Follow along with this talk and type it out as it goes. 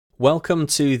Welcome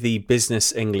to the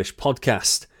Business English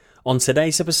Podcast. On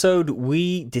today's episode,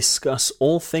 we discuss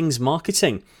all things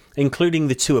marketing, including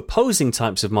the two opposing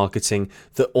types of marketing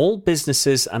that all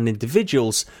businesses and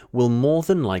individuals will more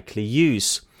than likely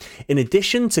use. In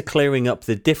addition to clearing up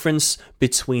the difference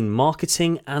between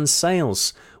marketing and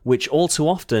sales, which all too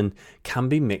often can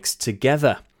be mixed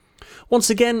together. Once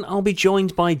again, I'll be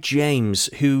joined by James,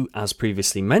 who, as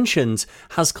previously mentioned,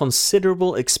 has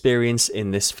considerable experience in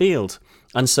this field.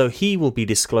 And so he will be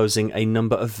disclosing a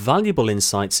number of valuable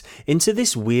insights into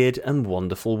this weird and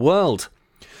wonderful world.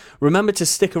 Remember to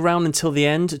stick around until the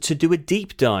end to do a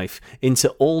deep dive into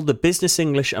all the business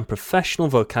English and professional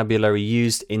vocabulary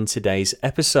used in today's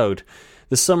episode.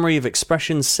 The summary of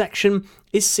expressions section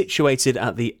is situated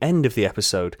at the end of the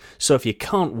episode, so if you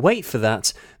can't wait for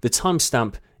that, the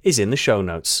timestamp is in the show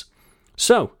notes.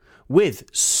 So, with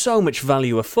so much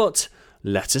value afoot,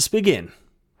 let us begin.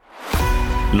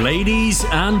 Ladies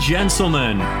and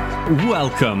gentlemen,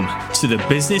 welcome to the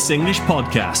Business English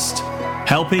Podcast,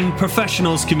 helping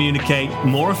professionals communicate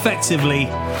more effectively,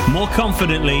 more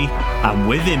confidently, and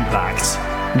with impact.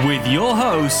 With your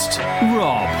host,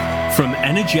 Rob, from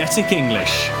Energetic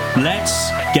English. Let's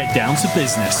get down to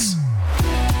business.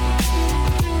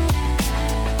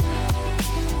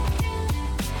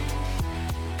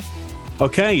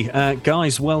 Okay,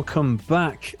 guys, welcome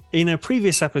back. In a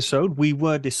previous episode, we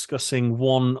were discussing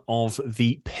one of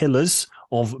the pillars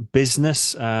of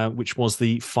business, which was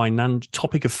the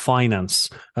topic of finance,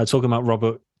 talking about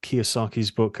Robert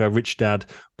Kiyosaki's book, Rich Dad,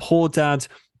 Poor Dad,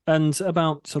 and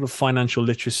about sort of financial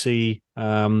literacy,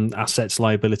 assets,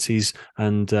 liabilities,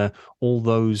 and all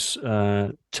those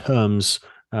terms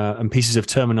and pieces of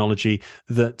terminology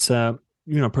that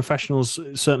professionals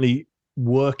certainly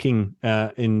working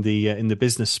in the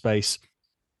business space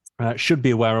should be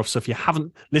aware of. So if you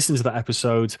haven't listened to that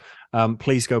episode,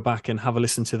 please go back and have a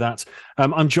listen to that.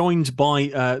 I'm joined by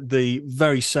the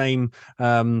very same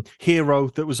hero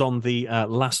that was on the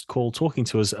last call talking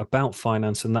to us about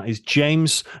finance, and that is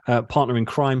James, partner in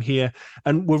crime here.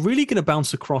 And we're really going to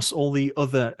bounce across all the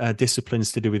other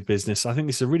disciplines to do with business. I think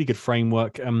this is a really good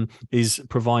framework, is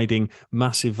providing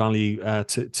massive value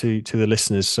to the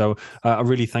listeners. So I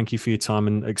really thank you for your time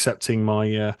and accepting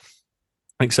my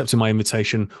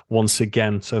invitation once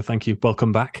again. So thank you.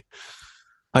 Welcome back.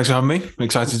 Thanks for having me. I'm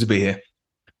excited to be here.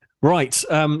 Right.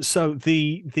 So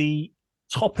the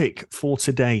topic for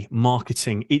today,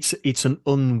 marketing, it's an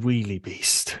unruly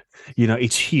beast.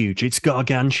 It's huge. It's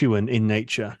gargantuan in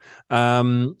nature.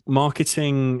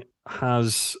 Marketing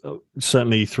has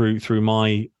certainly through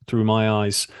my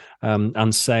eyes,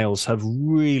 and sales have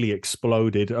really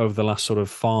exploded over the last sort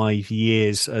of 5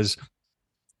 years as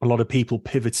a lot of people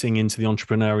pivoting into the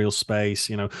entrepreneurial space,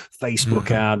 Facebook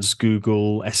ads,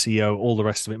 Google, SEO, all the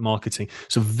rest of it, marketing.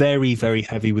 So very, very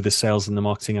heavy with the sales and the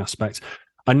marketing aspect.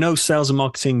 I know sales and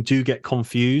marketing do get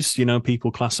confused.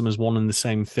 People class them as one and the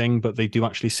same thing, but they do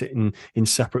actually sit in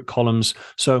separate columns.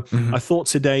 So I thought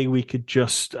today we could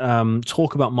just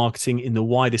talk about marketing in the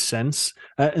wider sense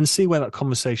and see where that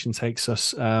conversation takes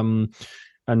us,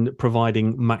 and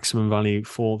providing maximum value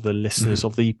for the listeners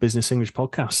of the Business English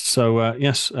Podcast. So,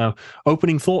 yes,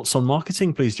 opening thoughts on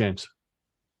marketing, please, James.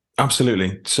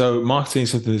 Absolutely. So marketing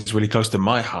is something that's really close to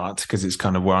my heart because it's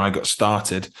kind of where I got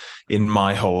started in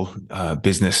my whole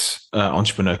business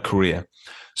entrepreneur career.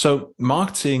 So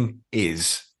marketing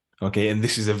is, okay, and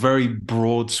this is a very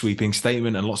broad sweeping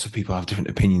statement and lots of people have different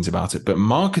opinions about it, but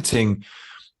marketing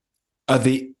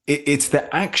it's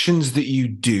the actions that you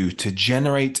do to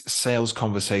generate sales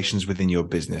conversations within your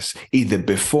business, either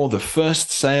before the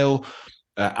first sale,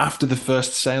 after the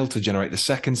first sale to generate the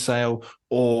second sale,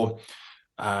 or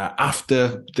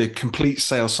after the complete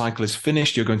sales cycle is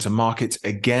finished, you're going to market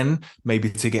again, maybe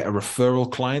to get a referral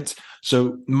client.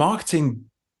 So marketing,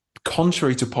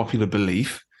 contrary to popular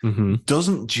belief,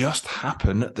 doesn't just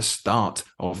happen at the start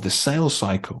of the sales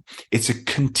cycle. It's a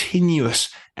continuous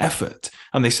effort.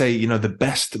 And they say, the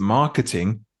best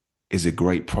marketing is a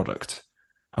great product.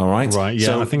 All right. Right. Yeah.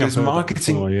 So I think there's I've heard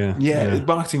marketing. that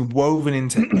before, Marketing woven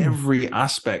into every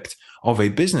aspect of a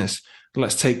business.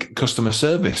 Let's take customer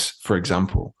service, for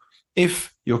example.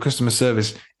 If your customer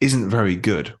service isn't very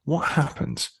good, what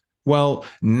happens? Well,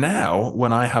 now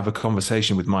when I have a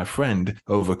conversation with my friend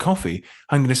over coffee,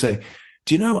 I'm going to say,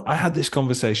 do you know, I had this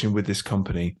conversation with this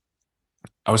company.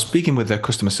 I was speaking with their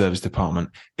customer service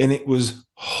department and it was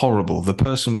horrible. The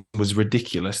person was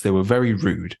ridiculous. They were very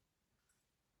rude.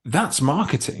 That's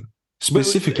marketing.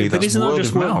 Specifically, but that's isn't word that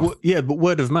just of mouth. But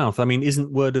word of mouth. I mean,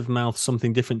 isn't word of mouth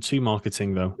something different to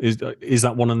marketing, though? Is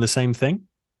that one and the same thing?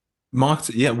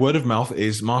 Word of mouth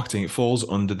is marketing. It falls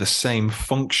under the same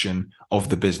function of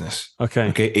the business. Okay.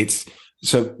 Okay.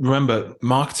 So remember,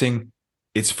 marketing,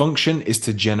 its function is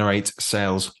to generate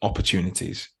sales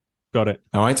opportunities. Got it.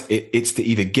 All right. It's to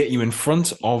either get you in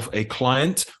front of a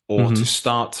client or to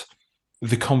start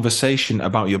the conversation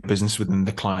about your business within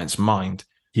the client's mind.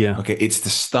 Yeah. Okay. It's to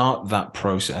start that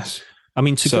process. I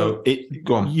mean,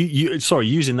 go on.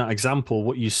 Using that example,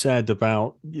 what you said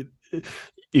about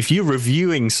if you're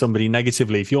reviewing somebody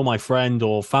negatively, if you're my friend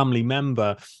or family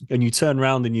member, and you turn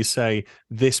around and you say,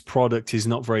 this product is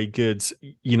not very good,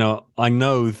 I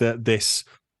know that this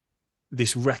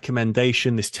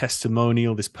recommendation, this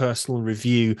testimonial, this personal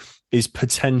review is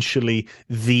potentially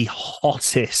the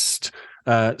hottest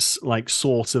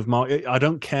sort of market. I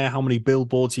don't care how many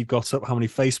billboards you've got up, how many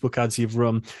Facebook ads you've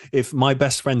run. If my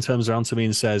best friend turns around to me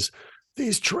and says,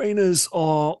 these trainers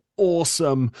are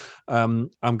awesome, I'm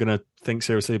going to think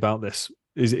seriously about this.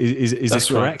 Is this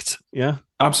correct? Right. Yeah,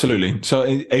 absolutely. So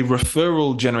a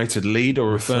referral generated lead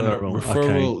or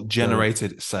referral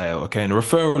generated sale. Okay. And a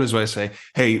referral is where I say,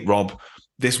 hey, Rob,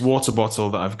 this water bottle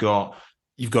that I've got,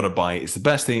 you've got to buy it. It's the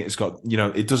best thing. It's got,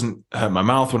 it doesn't hurt my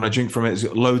mouth when I drink from it. It's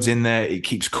got loads in there. It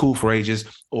keeps cool for ages.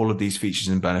 All of these features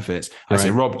and benefits. Right. I say,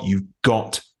 Rob, you've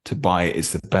got to buy it.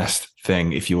 It's the best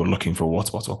thing if you're looking for a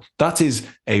water bottle. That is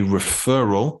a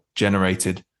referral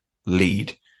generated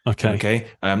lead. Okay.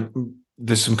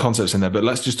 There's some concepts in there, but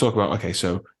let's just talk about, okay,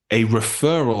 so a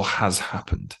referral has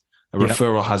happened. A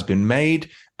referral has been made,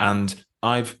 and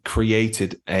I've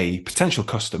created a potential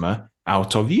customer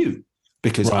out of you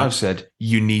because I've said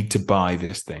you need to buy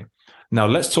this thing. Now,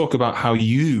 let's talk about how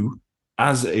you,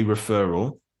 as a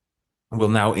referral, will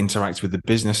now interact with the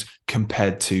business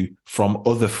compared to from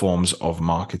other forms of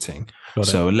marketing.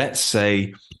 So let's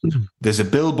say there's a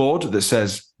billboard that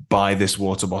says, buy this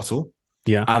water bottle.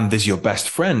 Yeah. And there's your best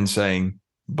friend saying,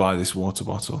 buy this water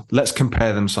bottle. Let's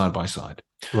compare them side by side.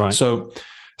 Right. So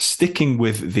sticking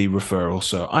with the referral.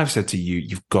 So I've said to you,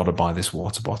 you've got to buy this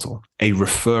water bottle, a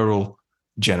referral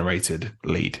generated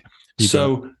lead.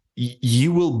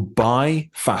 You will buy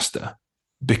faster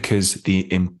because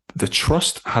the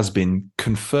trust has been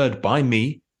conferred by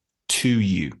me to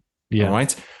you. Yeah. All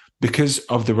right. Because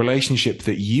of the relationship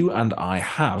that you and I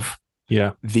have.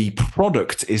 Yeah. The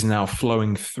product is now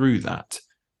flowing through that.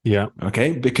 Yeah.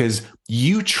 Okay. Because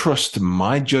you trust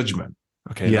my judgment.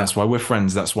 Okay. Yeah. That's why we're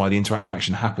friends. That's why the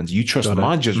interaction happens. You trust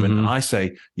my judgment. And I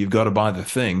say, you've got to buy the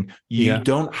thing. You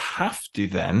don't have to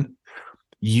then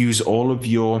use all of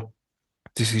your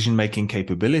decision-making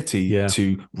capability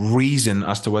to reason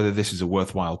as to whether this is a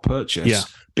worthwhile purchase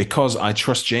because I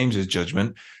trust James's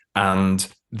judgment and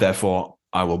therefore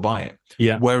I will buy it.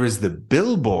 Yeah. Whereas the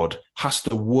billboard has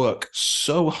to work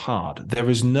so hard. There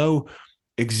is no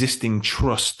existing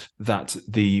trust that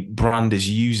the brand is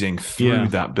using through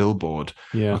that billboard.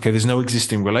 Yeah. Okay. There's no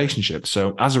existing relationship.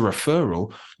 So as a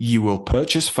referral, you will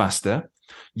purchase faster.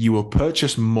 You will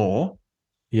purchase more.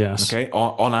 Yes. Okay.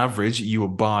 On average, you will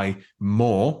buy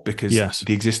more because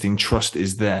the existing trust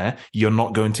is there. You're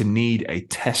not going to need a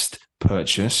test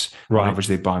purchase. Right. On average,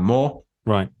 they buy more.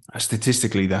 Right.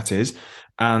 Statistically, that is.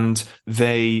 And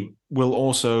they will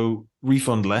also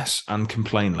refund less and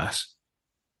complain less.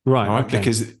 Right. All right. Okay.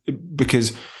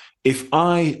 Because if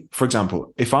for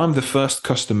example, if I'm the first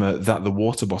customer that the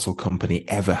water bottle company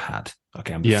ever had,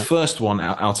 okay, I'm the first one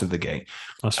out of the gate.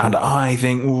 And I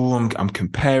think, I'm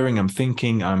comparing, I'm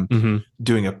thinking, I'm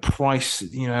doing a price,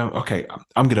 okay,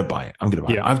 I'm going to buy it. I'm going to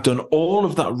buy it. I've done all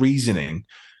of that reasoning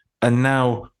and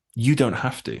now you don't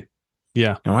have to.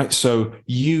 Yeah. All right. So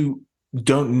you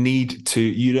don't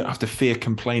have to fear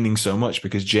complaining so much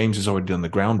because James has already done the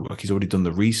groundwork. He's already done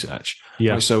the research.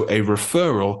 Yeah. Right? So a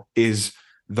referral is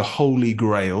the holy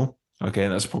grail. Okay.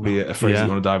 That's probably a phrase you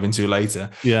want to dive into later.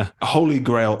 Yeah. A holy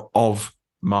grail of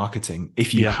marketing.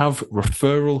 If you have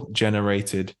referral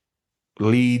generated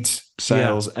leads,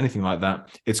 sales, anything like that,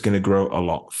 it's going to grow a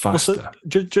lot faster.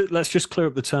 Let's just clear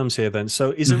up the terms here then.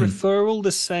 So is a referral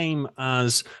the same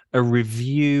as a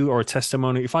review or a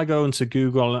testimony? If I go into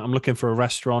Google and I'm looking for a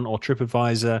restaurant or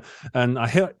TripAdvisor and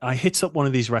I hit up one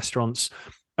of these restaurants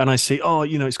and I see,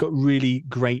 it's got really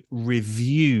great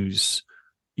reviews.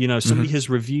 Somebody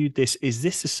has reviewed this. Is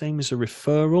this the same as a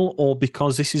referral, or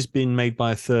because this has been made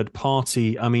by a third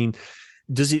party? I mean,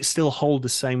 does it still hold the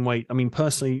same weight? I mean,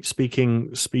 personally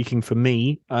speaking for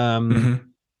me, I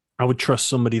would trust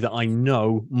somebody that I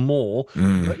know more.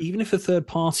 But even if a third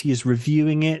party is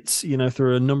reviewing it, if there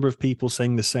are a number of people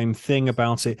saying the same thing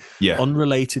about it,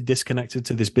 unrelated, disconnected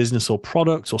to this business or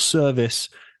product or service,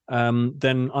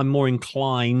 then I'm more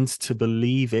inclined to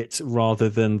believe it rather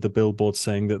than the billboard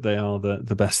saying that they are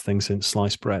the best thing since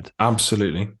sliced bread.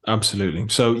 Absolutely. Absolutely.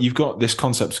 So you've got this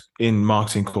concept in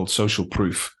marketing called social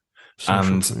proof.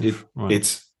 Social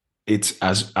proof. It's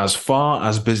as far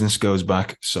as business goes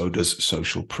back, so does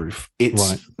social proof.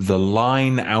 It's the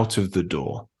line out of the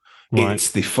door. Right.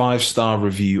 It's the 5-star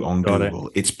review on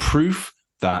Google. It's proof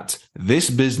that this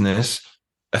business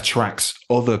attracts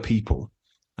other people.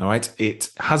 All right. It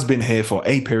has been here for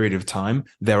a period of time.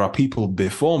 There are people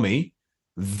before me.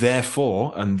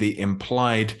 Therefore, and the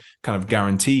implied kind of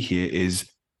guarantee here is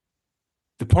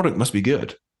the product must be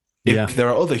good. If there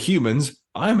are other humans,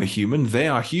 I'm a human. They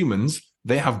are humans.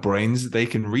 They have brains. They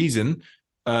can reason.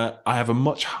 I have a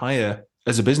much higher,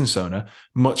 as a business owner,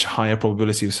 much higher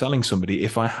probability of selling somebody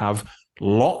if I have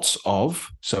lots of,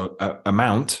 so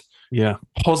amount,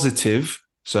 positive,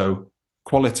 so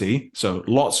quality, so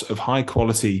lots of high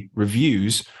quality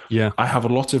reviews. I have a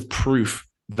lot of proof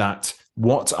that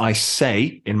what I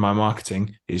say in my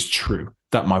marketing is true,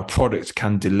 that my product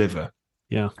can deliver.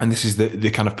 And this is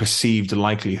the kind of perceived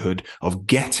likelihood of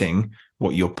getting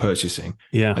what you're purchasing.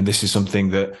 And this is something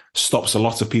that stops a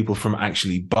lot of people from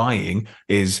actually buying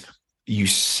is you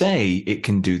say it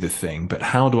can do the thing, but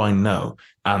how do I know?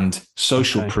 And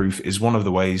social proof is one of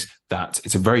the ways that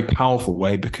it's a very powerful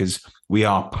way because we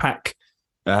are pack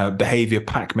behavior,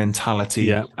 pack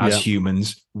mentality as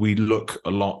humans. We look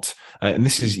a lot, and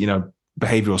this is,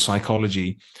 behavioral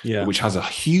psychology, which has a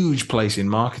huge place in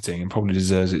marketing and probably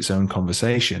deserves its own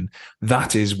conversation.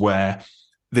 That is where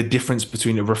the difference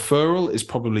between a referral is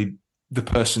probably the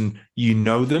person,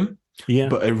 them,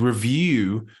 but a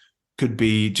review could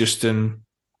be just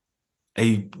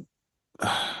a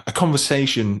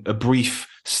conversation, a brief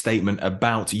statement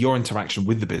about your interaction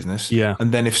with the business.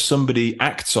 And then if somebody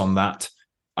acts on that,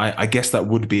 I guess that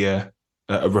would be a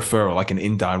referral, like an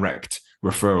indirect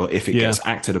referral if it gets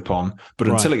acted upon. But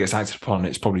until it gets acted upon,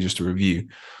 it's probably just a review,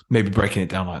 maybe breaking it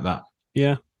down like that.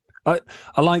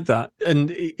 I like that.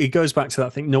 And it goes back to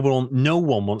that thing. No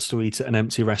one wants to eat at an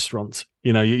empty restaurant.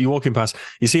 You're walking past,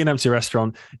 you see an empty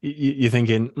restaurant, you're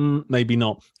thinking, maybe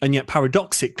not. And yet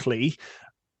paradoxically,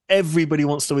 everybody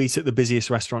wants to eat at the busiest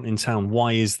restaurant in town.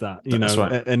 Why is that? That's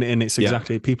right. And it's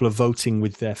exactly, people are voting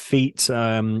with their feet,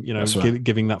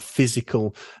 giving that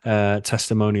physical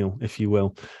testimonial, if you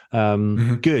will.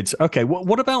 Good. Okay.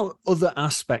 What about other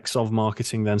aspects of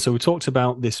marketing then? So we talked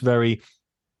about this very,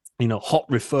 hot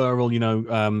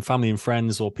referral, family and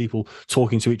friends or people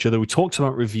talking to each other. We talked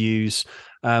about reviews,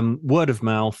 word of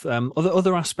mouth,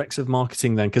 other aspects of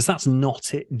marketing then, because that's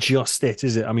not just it,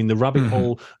 is it? I mean, the rabbit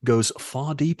hole goes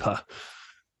far deeper.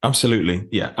 Absolutely.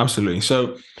 Yeah, absolutely.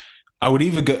 So I would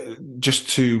even go just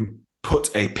to put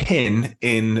a pin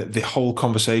in the whole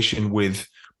conversation with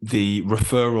the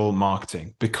referral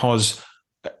marketing, because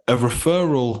a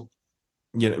referral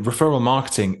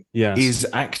marketing is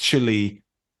actually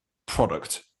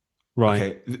product.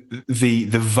 Right. Okay. The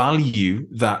value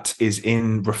that is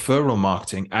in referral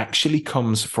marketing actually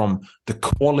comes from the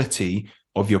quality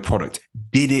of your product.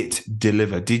 Did it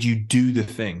deliver? Did you do the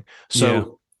thing?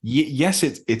 So yes,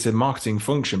 it's a marketing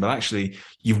function, but actually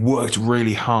you've worked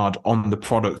really hard on the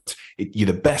product. You're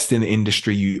the best in the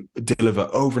industry. You deliver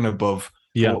over and above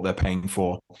what they're paying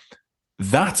for.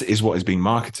 That is what is being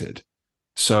marketed.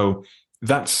 So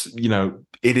that's,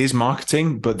 it is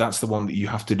marketing, but that's the one that you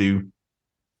have to do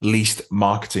least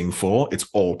marketing for. It's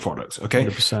all product. Okay.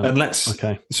 100%.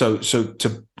 And so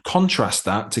to contrast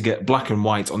that, to get black and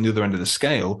white on the other end of the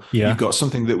scale, you've got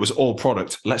something that was all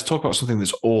product. Let's talk about something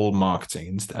that's all marketing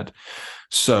instead.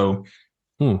 So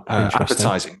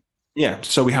advertising.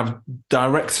 So we have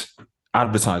direct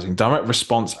advertising, direct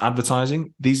response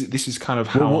advertising. This is kind of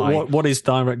how what is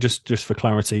direct, just for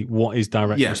clarity, what is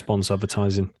direct response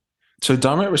advertising? So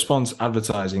direct response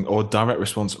advertising or direct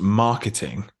response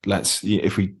marketing,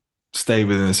 if we stay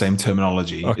within the same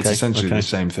terminology, it's essentially the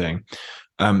same thing.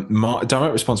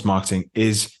 Direct response marketing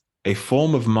is a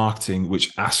form of marketing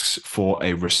which asks for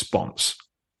a response.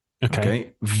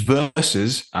 Okay.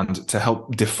 Versus, and to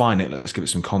help define it, let's give it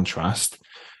some contrast,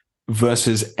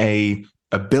 versus a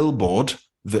billboard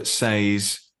that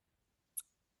says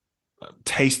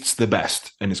tastes the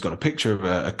best, and it's got a picture of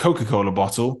a Coca-Cola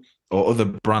bottle or other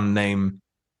brand name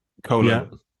cola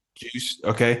juice,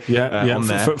 on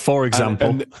there. For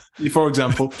example. For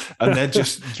example, and they're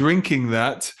just drinking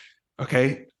that,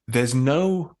 there's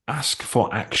no ask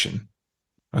for action,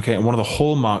 and one of the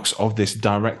hallmarks of this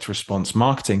direct response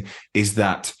marketing is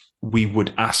that we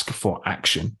would ask for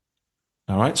action,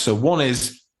 all right? So one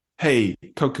is, hey,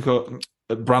 Coca-Cola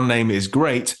brand name is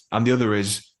great, and the other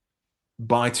is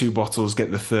buy 2 bottles,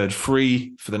 get the third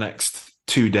free for the next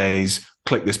 2 days,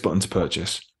 click this button to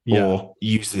purchase, or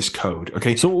use this code.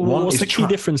 Okay. So what's the key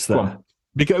difference there?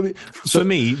 Because for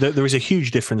me, there is a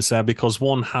huge difference there, because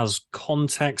one has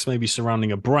context maybe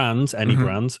surrounding a brand, any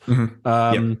brand,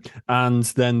 and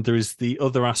then there is the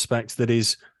other aspect that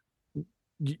is,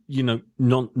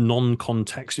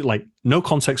 non-context, like no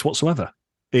context whatsoever.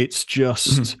 It's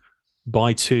just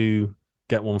buy 2,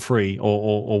 get 1 free,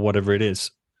 or whatever it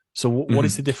is. So what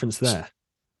is the difference there?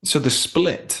 So the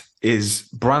split is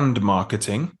brand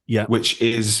marketing, which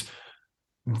is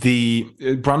the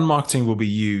brand marketing will be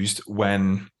used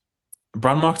when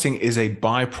brand marketing is a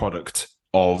byproduct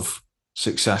of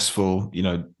successful,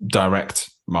 direct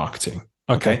marketing.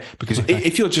 Okay. Because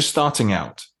if you're just starting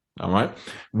out, all right,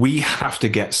 we have to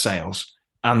get sales,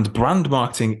 and brand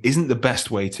marketing isn't the best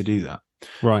way to do that.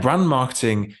 Right. Brand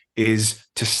marketing is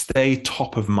to stay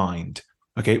top of mind.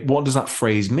 Okay. What does that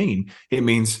phrase mean? It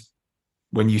means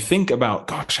when you think about,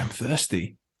 gosh, I'm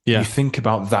thirsty, you think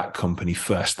about that company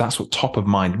first. That's what top of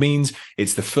mind means.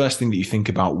 It's the first thing that you think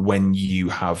about when you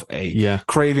have a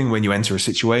craving, when you enter a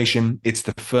situation. It's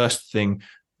the first thing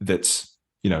that's,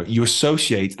 you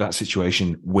associate that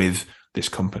situation with this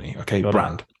company. Okay.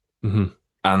 Brand.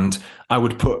 And I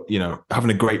would put, having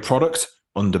a great product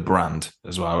under brand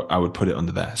as well. I would put it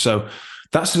under there. So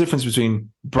that's the difference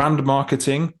between brand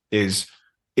marketing is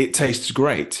it tastes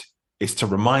great. It's to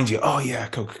remind you, oh yeah,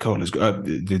 Coca-Cola's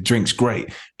the drink's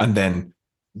great. And then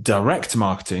direct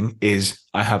marketing is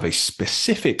I have a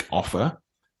specific offer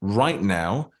right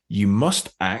now. You must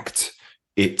act.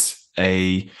 It's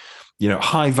a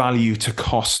high value to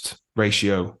cost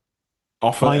ratio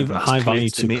offer. High value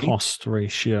to cost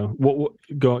ratio. What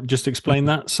go just explain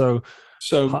that. So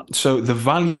the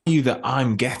value that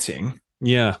I'm getting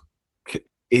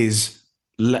is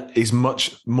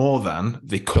much more than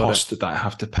the cost that I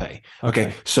have to pay.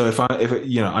 Okay. So if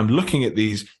I'm looking at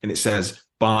these and it says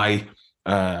buy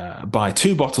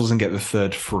 2 bottles and get the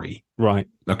 3rd free. Right.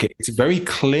 Okay. It's very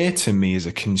clear to me as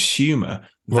a consumer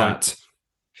that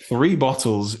 3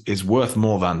 bottles is worth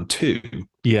more than 2.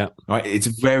 Yeah. Right. It's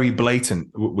very blatant,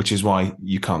 which is why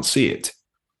you can't see it.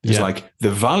 It's like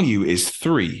the value is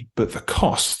 3, but the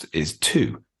cost is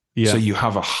 2. Yeah. So you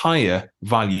have a higher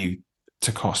value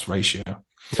to cost ratio.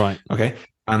 Right. Okay.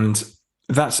 And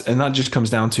that just comes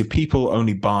down to people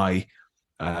only buy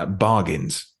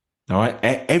bargains. All right.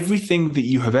 Everything that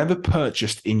you have ever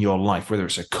purchased in your life, whether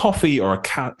it's a coffee or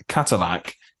a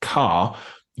Cadillac car,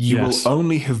 you will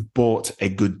only have bought a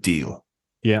good deal.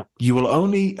 Yeah. You will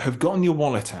only have gotten your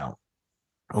wallet out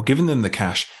or given them the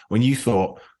cash when you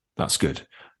thought, that's good.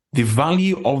 The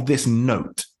value of this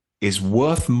note is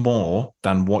worth more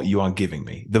than what you are giving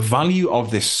me. The value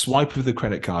of this swipe of the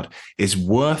credit card is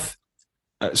worth,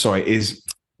 is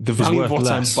the value of what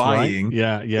less, I'm buying.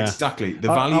 Right? Yeah. Exactly. The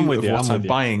value of what I'm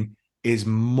buying is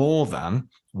more than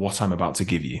what I'm about to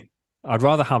give you. I'd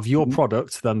rather have your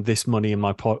product than this money in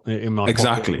my pocket,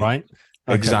 right?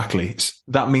 Okay. Exactly.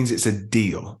 That means it's a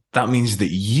deal. That means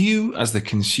that you as the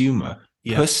consumer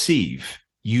perceive,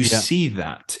 you see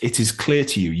that it is clear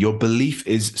to you. Your belief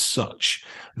is such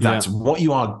that what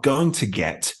you are going to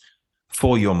get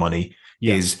for your money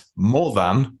is more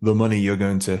than the money you're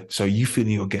going to. So you feel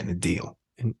you're getting a deal,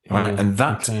 right? And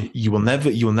that you will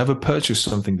never purchase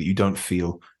something that you don't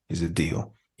feel is a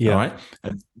deal. Yeah. All right.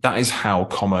 And that is how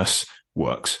commerce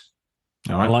works.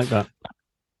 All right. I like that.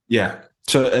 Yeah.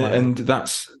 So, and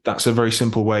that's a very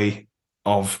simple way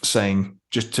of saying,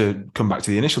 just to come back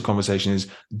to the initial conversation, is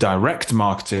direct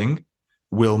marketing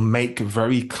will make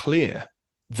very clear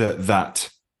that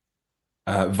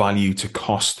value to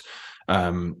cost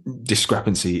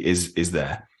discrepancy is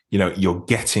there. You're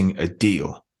getting a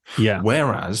deal. Yeah.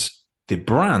 Whereas the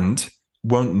brand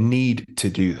won't need to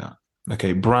do that.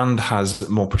 Okay. Brand has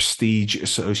more prestige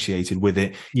associated with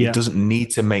it. Yeah. It doesn't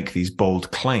need to make these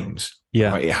bold claims.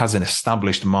 Yeah. Right? It has an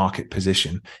established market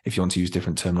position, if you want to use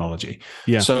different terminology.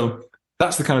 Yeah. So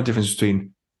that's the kind of difference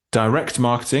between direct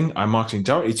marketing. I'm marketing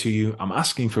directly to you. I'm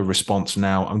asking for a response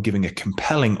now. I'm giving a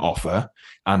compelling offer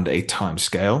and a time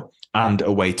scale and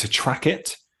a way to track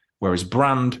it. Whereas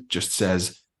brand just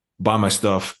says, buy my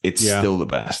stuff. It's still the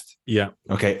best. Yeah.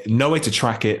 Okay. No way to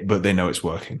track it, but they know it's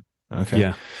working. Okay.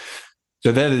 Yeah.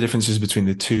 So they're the differences between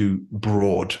the two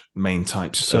broad main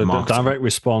types of marketing. So direct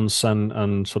response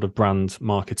and sort of brand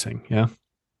marketing. Yeah.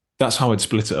 That's how I'd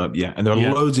split it up. Yeah. And there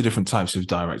are loads of different types of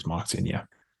direct marketing. Yeah.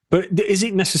 But is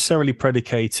it necessarily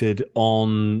predicated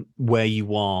on where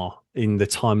you are in the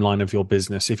timeline of your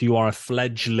business? If you are a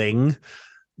fledgling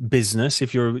business,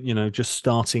 if you're, just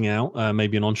starting out,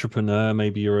 maybe an entrepreneur,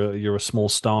 maybe you're a small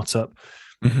startup,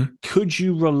 could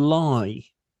you rely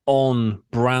on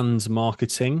brand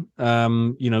marketing,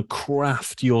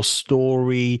 craft your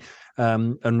story,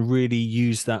 and really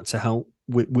use that to help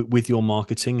with your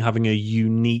marketing, having a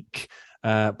unique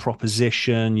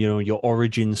proposition, your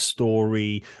origin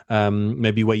story,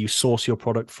 maybe where you source your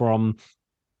product from.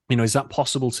 Is that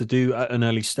possible to do at an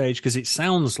early stage? Because it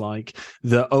sounds like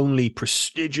the only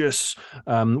prestigious,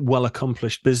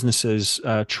 well-accomplished businesses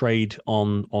trade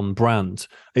on brand.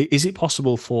 Is it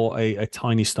possible for a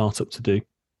tiny startup to do?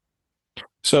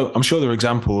 So I'm sure there are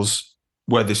examples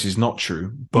where this is not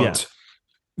true, but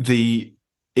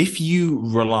if you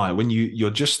rely, when you're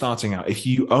just starting out, if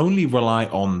you only rely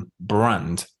on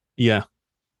brand,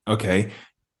 okay,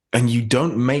 and you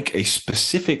don't make a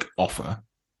specific offer,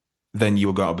 then you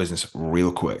will go out of business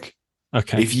real quick.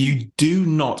 Okay. If you do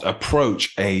not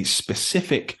approach a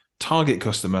specific target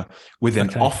customer with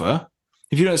an offer,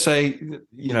 if you don't say,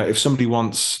 if somebody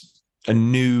wants a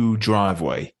new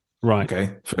driveway, right?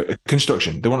 Okay, for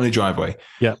construction, they want a new driveway.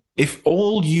 Yeah. If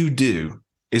all you do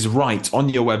is write on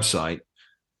your website,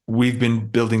 we've been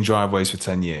building driveways for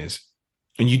 10 years,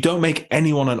 and you don't make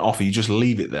anyone an offer, you just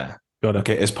leave it there. Got it.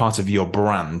 Okay, as part of your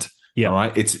brand. Yeah. All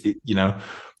right.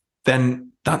 Then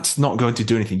that's not going to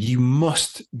do anything. You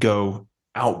must go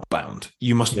outbound.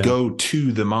 You must go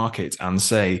to the market and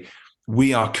say,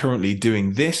 we are currently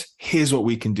doing this. Here's what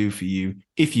we can do for you.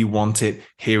 If you want it,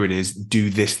 here it is. Do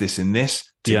this, this, and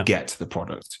this to get the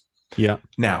product. Yeah.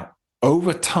 Now,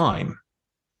 over time,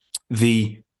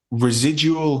 the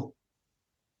residual,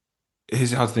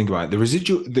 here's how to think about it. The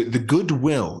residual, the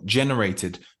goodwill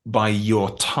generated by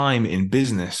your time in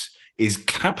business is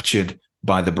captured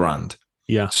by the brand.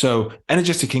 Yeah. So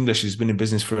Energetic English has been in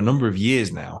business for a number of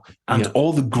years now, and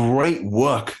all the great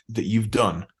work that you've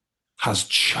done has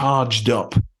charged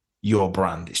up your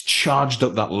brand. It's charged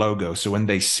up that logo. So when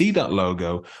they see that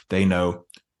logo, they know,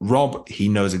 Rob, he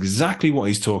knows exactly what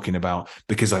he's talking about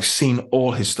because I've seen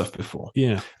all his stuff before.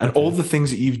 Yeah. And all the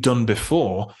things that you've done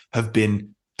before have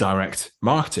been direct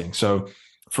marketing. So,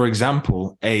 for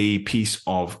example, a piece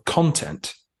of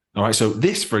content. All right. So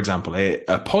this, for example, a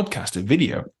podcast, a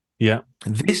video. Yeah.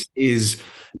 This is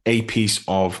a piece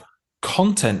of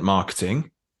content marketing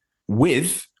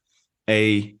with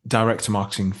a direct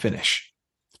marketing finish.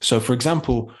 So, for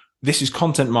example, this is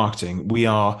content marketing. We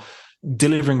are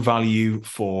delivering value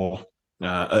for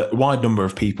a wide number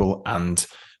of people, and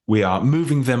we are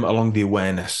moving them along the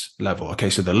awareness level.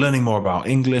 Okay, so they're learning more about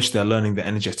English. They're learning that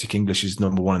Energetic English is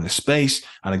number one in the space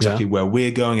and exactly where we're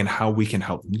going and how we can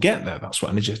help them get there. That's what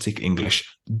Energetic English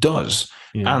does.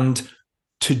 Yeah. And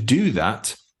to do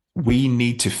that, we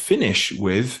need to finish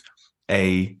with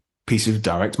a piece of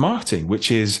direct marketing,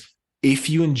 which is, if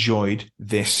you enjoyed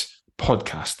this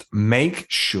podcast, make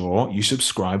sure you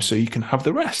subscribe so you can have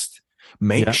the rest.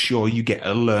 Make sure you get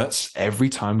alerts every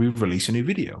time we release a new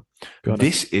video.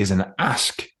 This is an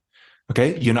ask.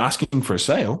 Okay. You're not asking for a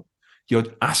sale. You're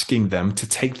asking them to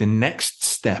take the next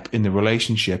step in the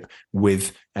relationship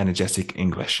with Energetic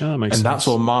English. Oh, and that's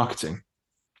all marketing.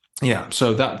 Yeah.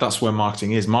 So that's where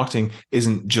marketing is. Marketing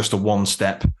isn't just a one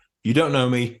step. You don't know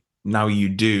me. Now you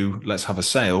do. Let's have a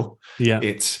sale. Yeah.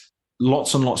 It's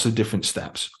lots and lots of different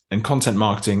steps. And content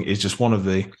marketing is just one of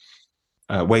the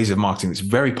ways of marketing that's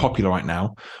very popular right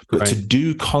now. But to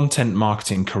do content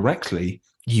marketing correctly,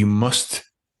 you must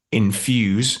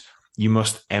infuse, you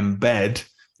must embed,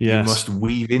 you must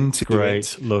weave into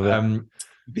it. Love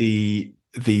it.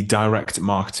 The direct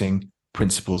marketing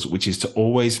principles, which is to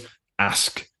always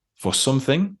ask for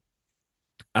something.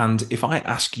 And if I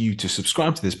ask you to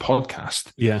subscribe to this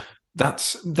podcast,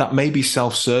 that may be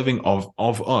self-serving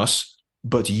of us,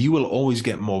 but you will always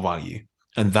get more value.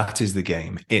 And that is the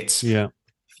game. It's if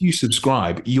you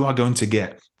subscribe, you are going to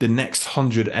get the next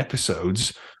 100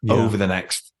 episodes over the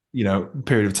next,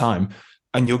 period of time.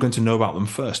 And you're going to know about them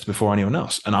first before anyone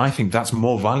else. And I think that's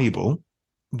more valuable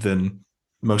than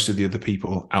most of the other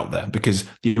people out there, because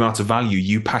the amount of value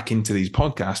you pack into these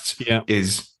podcasts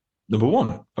is number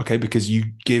one. Okay. Because you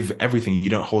give everything, you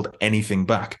don't hold anything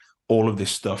back. All of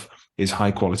this stuff is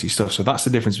high quality stuff. So that's the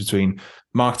difference between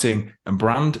marketing and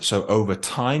brand. So over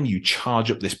time, you charge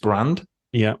up this brand.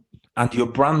 Yeah. And your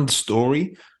brand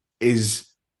story is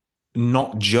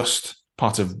not just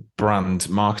part of brand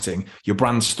marketing. Your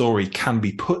brand story can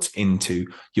be put into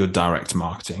your direct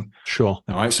marketing. Sure.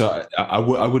 All right. So I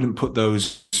wouldn't put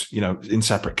those, in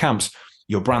separate camps.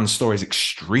 Your brand story is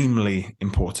extremely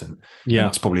important. Yeah. And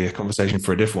that's probably a conversation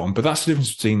for a different one, but that's the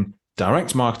difference between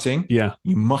direct marketing. Yeah.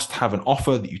 You must have an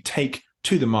offer that you take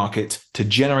to the market to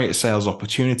generate a sales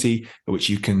opportunity which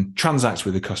you can transact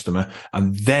with the customer,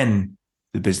 and then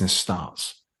the business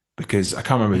starts. Because I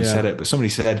can't remember who said it, but somebody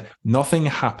said, nothing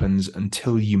happens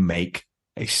until you make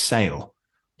a sale.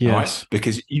 Yes. All right?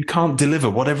 Because you can't deliver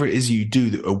whatever it is you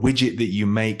do, a widget that you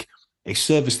make, a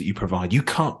service that you provide. You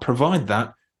can't provide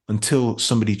that until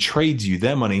somebody trades you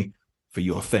their money for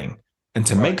your thing. And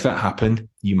to make that happen,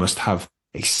 you must have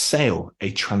a sale,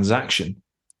 a transaction.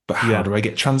 But how do I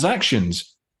get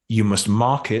transactions? You must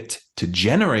market to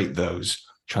generate those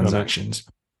transactions.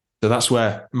 So that's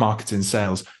where marketing and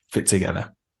sales fit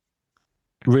together.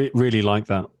 Really like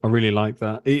that. I really like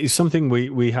that. It's something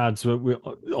we had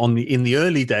in the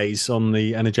early days on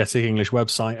the Energetic English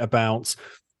website about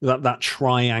that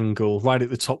triangle. Right at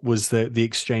the top was the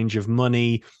exchange of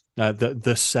money,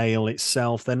 the sale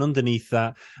itself. Then underneath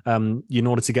that, in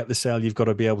order to get the sale, you've got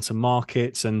to be able to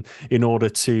market, and in order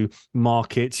to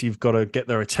market, you've got to get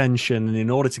their attention, and in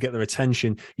order to get their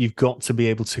attention, you've got to be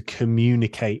able to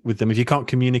communicate with them. If you can't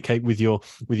communicate with your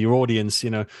audience,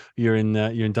 you're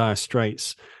in dire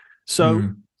straits.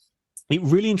 So.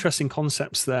 Really interesting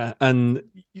concepts there, and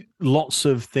lots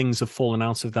of things have fallen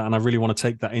out of that, and I really want to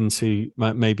take that into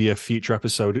maybe a future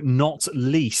episode, not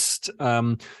least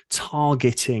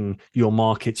targeting your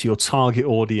market, your target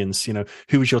audience.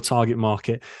 Who is your target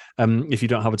market? If you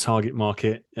don't have a target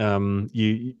market,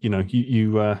 you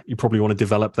probably want to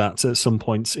develop that at some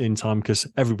point in time, because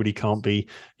everybody can't be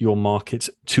your market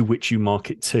to which you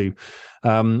market to.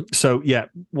 So yeah,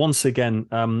 once again,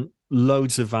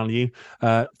 loads of value.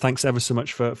 Thanks ever so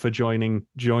much for joining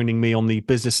me on the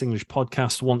Business English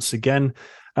podcast once again.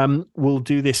 We'll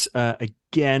do this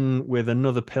again with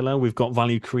another pillar. We've got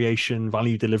value creation,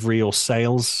 value delivery, or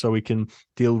sales, so we can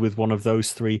deal with one of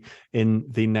those three in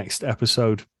the next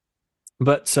episode.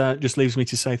 But just leaves me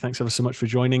to say thanks ever so much for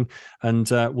joining,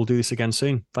 and we'll do this again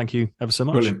soon. Thank you ever so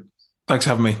much. Brilliant. Thanks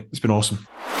for having me. It's been awesome.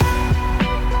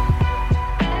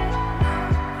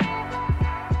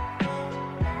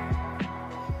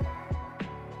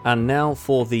 And now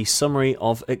for the summary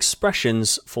of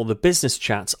expressions for the business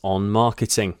chat on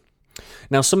marketing.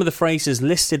 Now, some of the phrases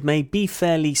listed may be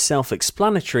fairly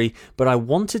self-explanatory, but I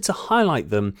wanted to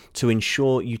highlight them to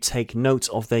ensure you take note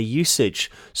of their usage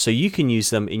so you can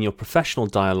use them in your professional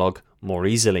dialogue more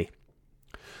easily.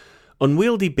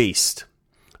 Unwieldy beast,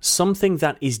 something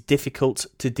that is difficult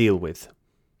to deal with.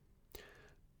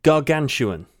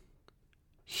 Gargantuan,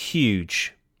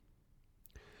 huge.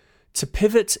 To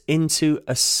pivot into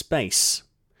a space,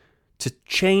 to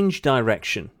change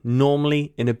direction,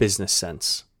 normally in a business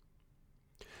sense.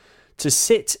 To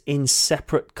sit in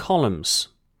separate columns,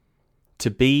 to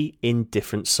be in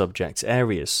different subject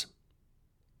areas.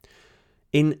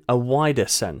 In a wider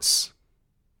sense,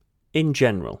 in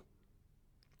general.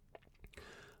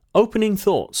 Opening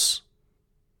thoughts,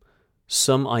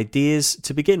 some ideas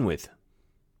to begin with.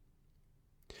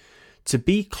 To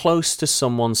be close to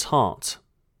someone's heart.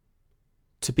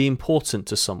 To be important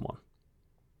to someone.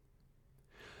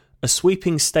 A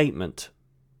sweeping statement.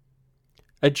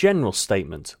 A general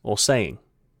statement or saying.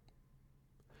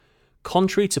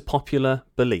 Contrary to popular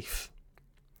belief.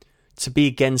 To be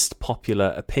against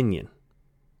popular opinion.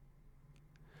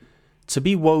 To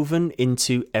be woven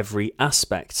into every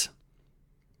aspect.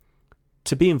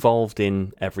 To be involved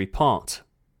in every part.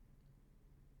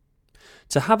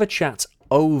 To have a chat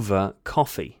over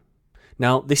coffee.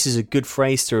 Now, this is a good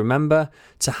phrase to remember,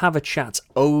 to have a chat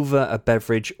over a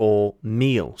beverage or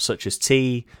meal, such as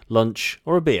tea, lunch,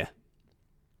 or a beer.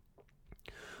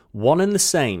 One and the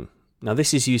same. Now,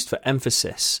 this is used for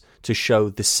emphasis, to show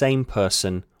the same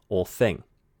person or thing.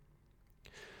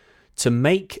 To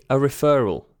make a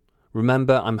referral.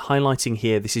 Remember, I'm highlighting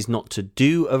here, this is not to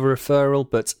do a referral,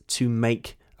 but to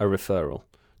make a referral.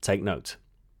 Take note.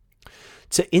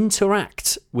 To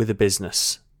interact with a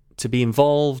business. To be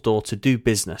involved or to do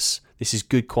business. This is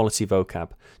good quality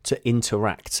vocab. To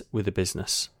interact with a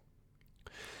business.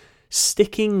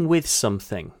 Sticking with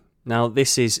something. Now,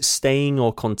 this is staying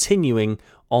or continuing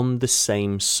on the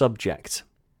same subject.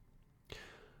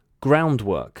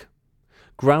 Groundwork.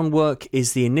 Groundwork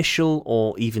is the initial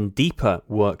or even deeper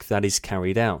work that is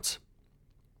carried out.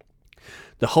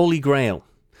 The Holy Grail.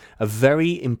 A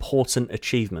very important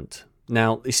achievement.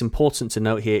 Now, it's important to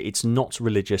note here, it's not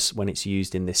religious when it's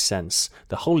used in this sense.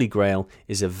 The Holy Grail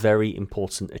is a very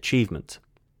important achievement.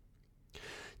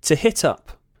 To hit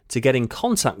up, to get in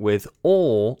contact with,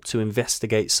 or to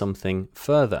investigate something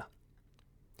further.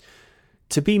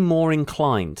 To be more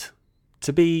inclined,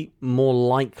 to be more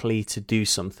likely to do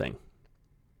something.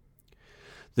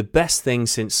 The best thing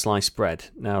since sliced bread.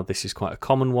 Now, this is quite a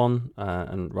common one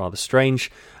and rather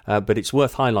strange, but it's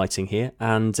worth highlighting here,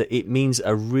 and it means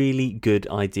a really good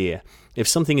idea. If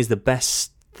something is the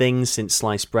best thing since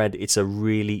sliced bread, it's a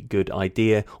really good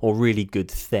idea or really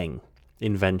good thing.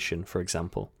 Invention, for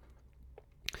example.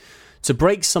 To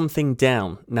break something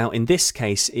down. Now, in this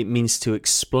case, it means to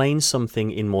explain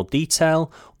something in more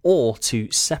detail or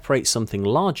to separate something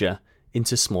larger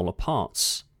into smaller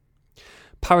parts.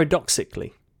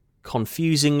 Paradoxically,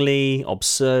 confusingly,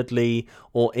 absurdly,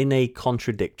 or in a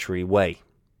contradictory way.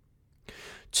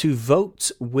 To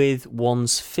vote with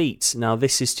one's feet. Now,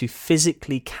 this is to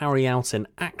physically carry out an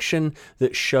action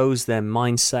that shows their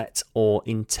mindset or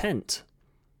intent.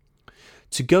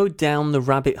 To go down the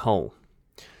rabbit hole.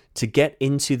 To get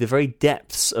into the very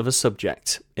depths of a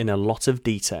subject in a lot of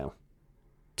detail.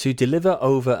 To deliver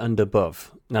over and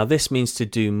above. Now, this means to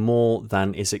do more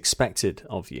than is expected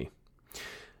of you.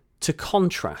 To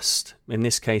contrast. In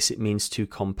this case, it means to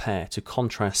compare, to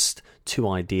contrast two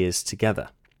ideas together.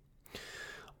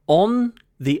 On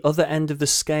the other end of the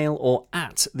scale or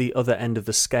at the other end of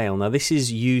the scale. Now, this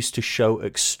is used to show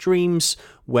extremes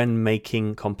when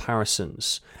making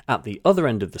comparisons. At the other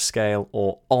end of the scale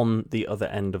or on the other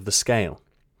end of the scale.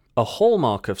 A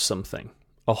hallmark of something.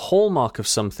 A hallmark of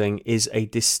something is a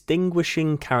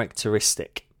distinguishing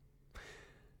characteristic.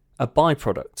 A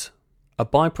byproduct. A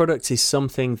byproduct is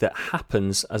something that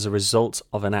happens as a result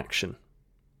of an action.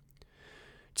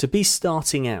 To be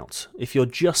starting out. If you're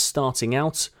just starting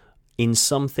out in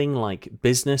something like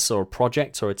business or a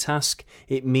project or a task,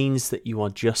 it means that you are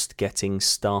just getting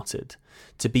started.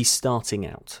 To be starting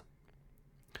out.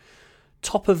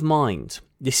 Top of mind.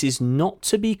 This is not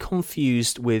to be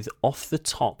confused with off the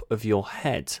top of your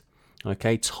head.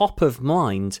 Okay, top of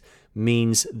mind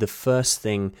means the first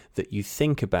thing that you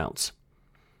think about.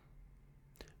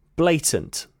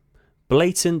 Blatant.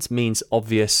 Blatant means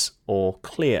obvious or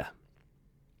clear.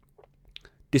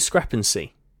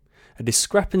 Discrepancy. A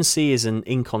discrepancy is an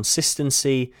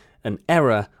inconsistency, an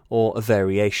error, or a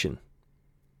variation.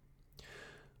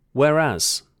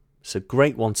 Whereas, it's a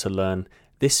great one to learn.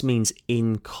 This means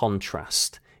in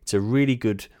contrast. It's a really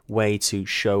good way to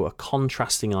show a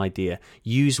contrasting idea.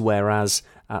 Use whereas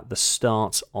at the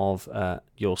start of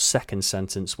your second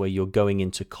sentence where you're going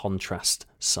into contrast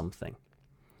something.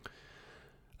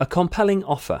 A compelling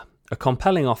offer. A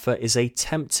compelling offer is a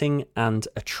tempting and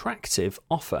attractive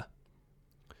offer.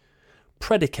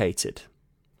 Predicated.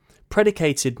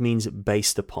 Predicated means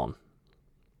based upon.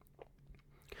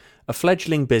 A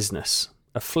fledgling business.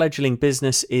 A fledgling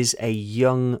business is a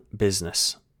young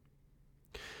business.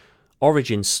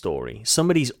 Origin story.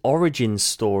 Somebody's origin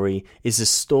story is a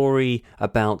story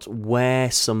about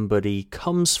where somebody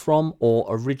comes from or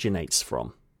originates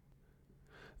from.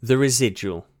 The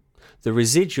residual. The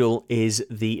residual is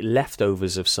the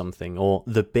leftovers of something or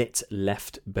the bit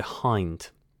left behind.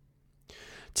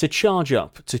 To charge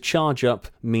up. To charge up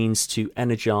means to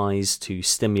energize, to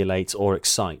stimulate or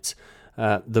excite.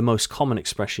 The most common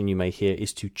expression you may hear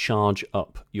is to charge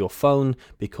up your phone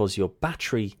because your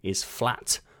battery is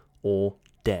flat or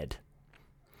dead.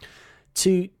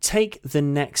 To take the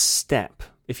next step.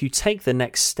 If you take the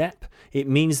next step, it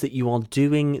means that you are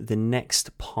doing the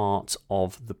next part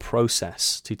of the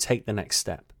process. To take the next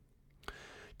step.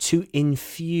 To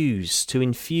infuse. To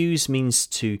infuse means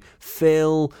to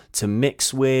fill, to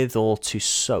mix with, or to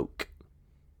soak.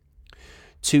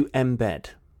 To embed.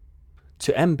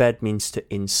 To embed means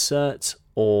to insert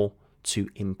or to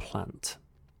implant.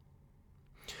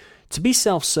 To be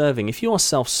self-serving. If you are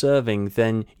self-serving,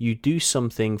 then you do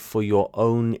something for your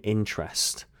own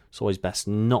interest. It's always best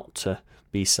not to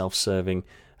be self-serving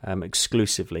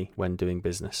exclusively when doing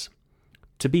business.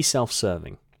 To be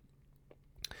self-serving.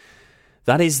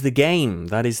 That is the game.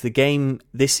 That is the game.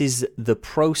 This is the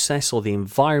process or the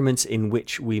environment in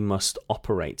which we must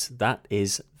operate. That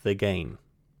is the game.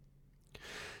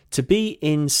 To be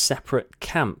in separate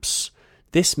camps.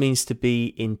 This means to be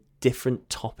in different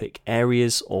topic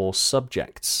areas or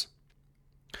subjects.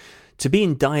 To be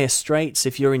in dire straits.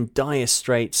 If you're in dire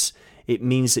straits, it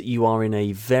means that you are in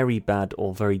a very bad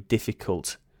or very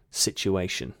difficult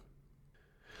situation.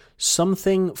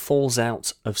 Something falls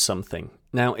out of something.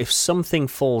 Now, if something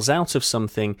falls out of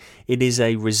something, it is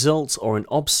a result or an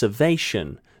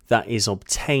observation that is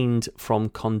obtained from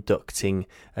conducting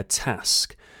a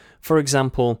task. For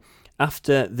example,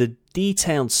 after the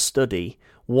detailed study,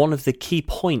 one of the key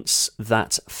points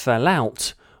that fell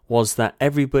out was that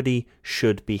everybody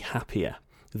should be happier.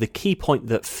 The key point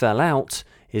that fell out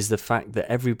is the fact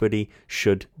that everybody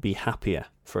should be happier,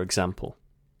 for example.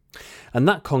 And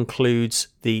that concludes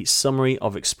the summary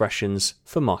of expressions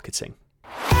for marketing.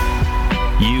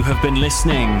 You have been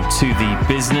listening to the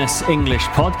Business English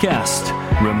Podcast.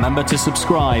 Remember to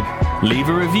subscribe, leave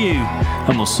a review,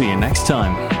 and we'll see you next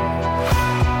time.